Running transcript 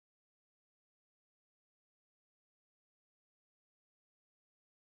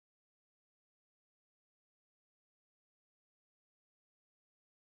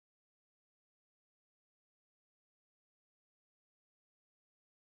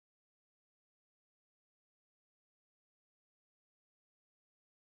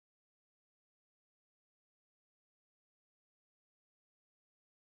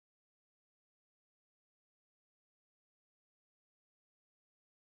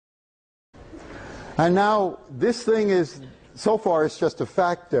And now this thing is, so far it's just a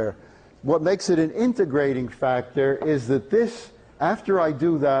factor. What makes it an integrating factor is that this, after I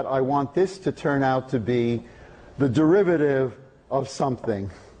do that, I want this to turn out to be the derivative of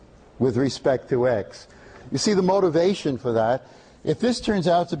something with respect to x. You see the motivation for that? If this turns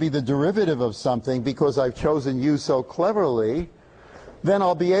out to be the derivative of something because I've chosen u so cleverly, then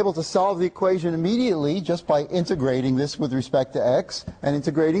I'll be able to solve the equation immediately just by integrating this with respect to x and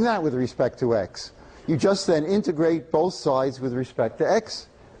integrating that with respect to x. You just then integrate both sides with respect to x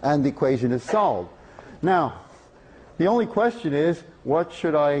and the equation is solved. Now, the only question is, what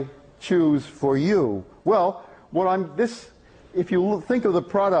should I choose for u? Well, if you think of the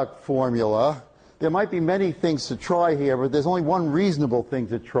product formula, there might be many things to try here, but there's only one reasonable thing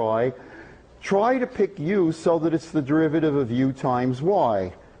to try. Try to pick u so that it's the derivative of u times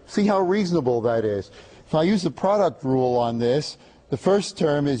y. See how reasonable that is. If I use the product rule on this, the first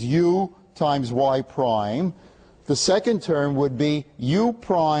term is u times y prime. The second term would be u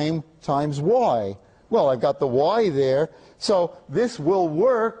prime times y. Well, I've got the y there, so this will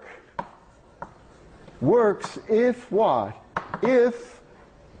works if what? If,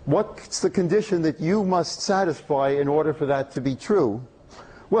 what's the condition that u must satisfy in order for that to be true?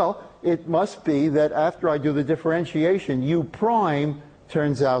 Well, it must be that after I do the differentiation, u prime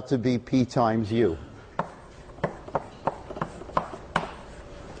turns out to be p times u.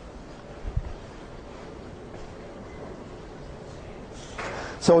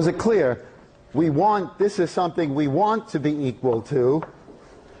 So is it clear? This is something we want to be equal to,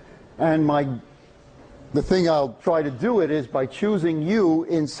 and the thing I'll try to do it is by choosing u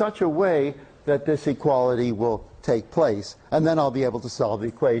in such a way that this equality will take place, and then I'll be able to solve the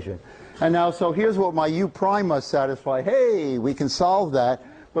equation. And now, so here's what my u prime must satisfy. Hey, we can solve that,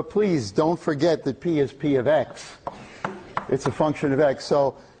 but please don't forget that p is p of x. It's a function of x.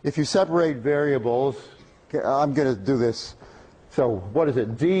 So if you separate variables, I'm going to do this. So what is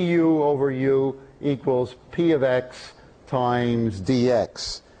it? du over u equals p of x times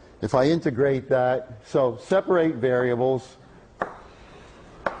dx. If I integrate that, so separate variables,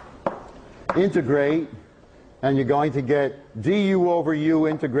 integrate, and you're going to get du over u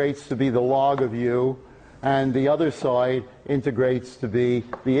integrates to be the log of u, and the other side integrates to be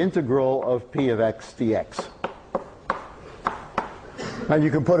the integral of p of x dx. And you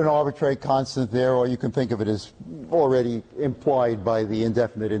can put an arbitrary constant there, or you can think of it as already implied by the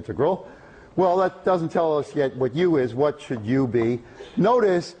indefinite integral. Well, that doesn't tell us yet what u is. What should u be?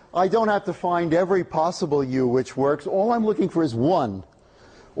 Notice I don't have to find every possible u which works. All I'm looking for is one.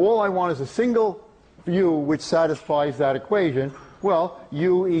 All I want is a single u which satisfies that equation. Well,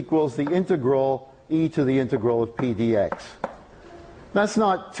 u equals the integral e to the integral of p dx. That's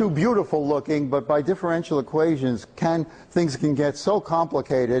not too beautiful looking, but by differential equations, things can get so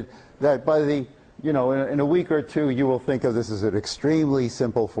complicated that by in a week or two, you will think of this as an extremely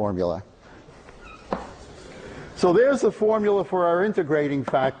simple formula. So there's the formula for our integrating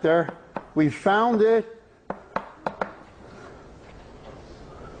factor. We found it.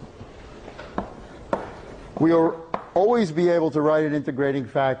 We'll always be able to write an integrating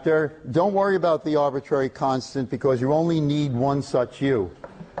factor. Don't worry about the arbitrary constant because you only need one such u.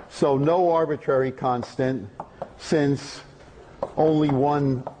 So no arbitrary constant since only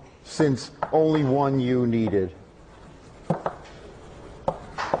one u needed.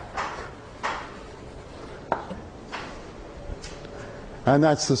 And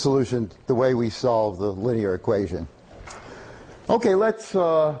that's the solution, the way we solve the linear equation. Okay, let's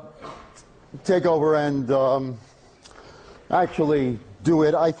take over and actually do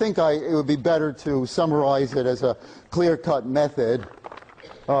it. I think it would be better to summarize it as a clear-cut method.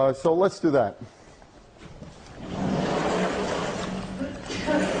 So let's do that.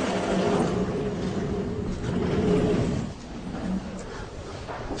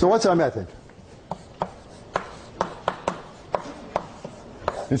 So what's our method?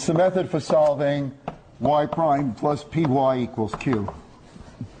 It's the method for solving y prime plus py equals q.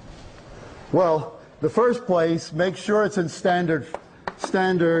 Well, the first place, make sure it's in standard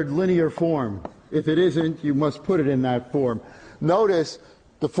linear form. If it isn't, you must put it in that form. Notice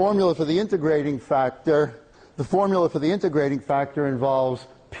the formula for the integrating factor. The formula for the integrating factor involves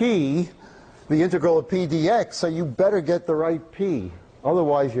p, the integral of p dx, so you better get the right p.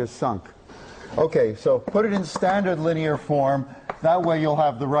 Otherwise, you're sunk. Okay, so put it in standard linear form. That way you'll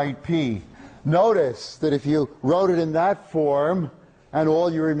have the right p. Notice that if you wrote it in that form, and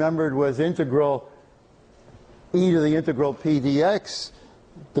all you remembered was integral e to the integral p dx,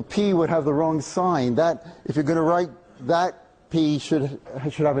 the p would have the wrong sign. That, if you're going to write that p, should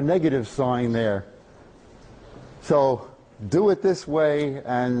have a negative sign there. So do it this way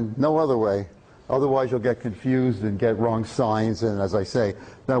and no other way. Otherwise, you'll get confused and get wrong signs, and as I say,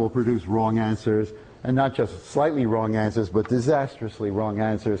 that will produce wrong answers, and not just slightly wrong answers, but disastrously wrong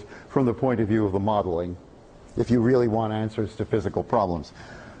answers from the point of view of the modeling, if you really want answers to physical problems.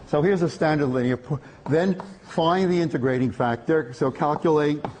 So here's a standard linear. Then find the integrating factor. So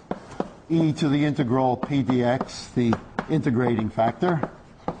calculate e to the integral p dx, the integrating factor.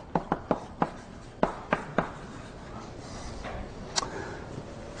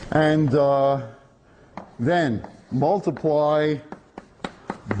 And then multiply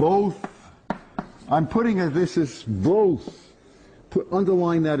both. I'm putting this as both.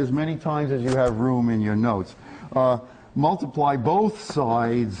 Underline that as many times as you have room in your notes. Multiply both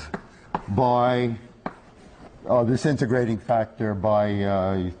sides by this integrating factor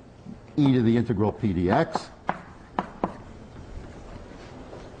by e to the integral p dx.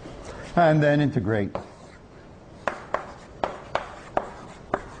 And then integrate.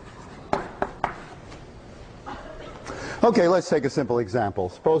 Okay, let's take a simple example.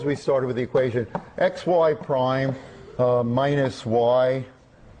 Suppose we started with the equation xy prime minus y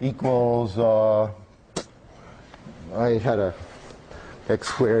equals, I had a x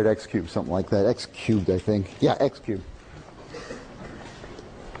squared, x cubed, something like that. X cubed, I think. Yeah, x cubed.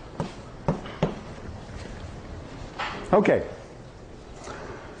 Okay.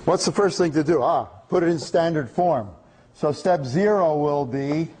 What's the first thing to do? Put it in standard form. So step 0 will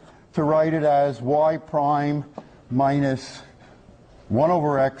be to write it as y prime minus 1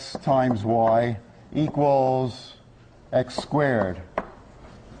 over x times y equals x squared.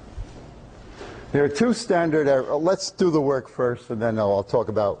 There are two standard errors. Let's do the work first, and then I'll talk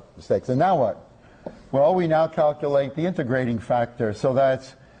about mistakes. And now what? Well, we now calculate the integrating factor. So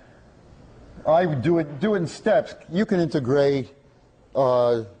that's, I would do it in steps. You can integrate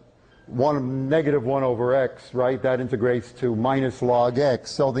negative 1 over x, right? That integrates to minus log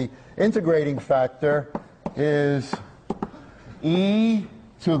x. So the integrating factor is e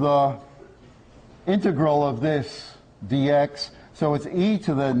to the integral of this dx, so it's e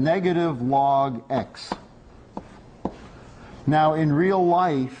to the negative log x. Now in real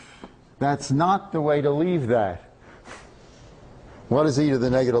life, that's not the way to leave that. What is e to the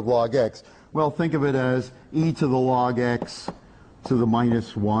negative log x? Well, think of it as e to the log x to the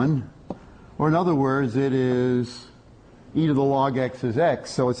minus 1. Or in other words, it is e to the log x is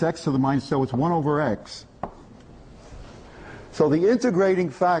x, so it's x to the minus, so it's 1 over x. So the integrating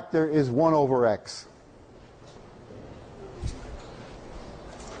factor is 1 over x.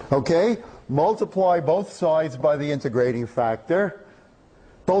 Okay? Multiply both sides by the integrating factor.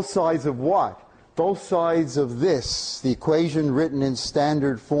 Both sides of what? Both sides of this, the equation written in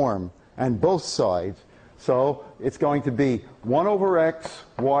standard form, and both sides. So it's going to be 1 over x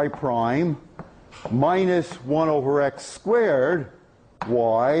y prime minus 1 over x squared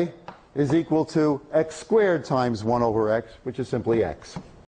y is equal to x squared times 1 over x, which is simply x.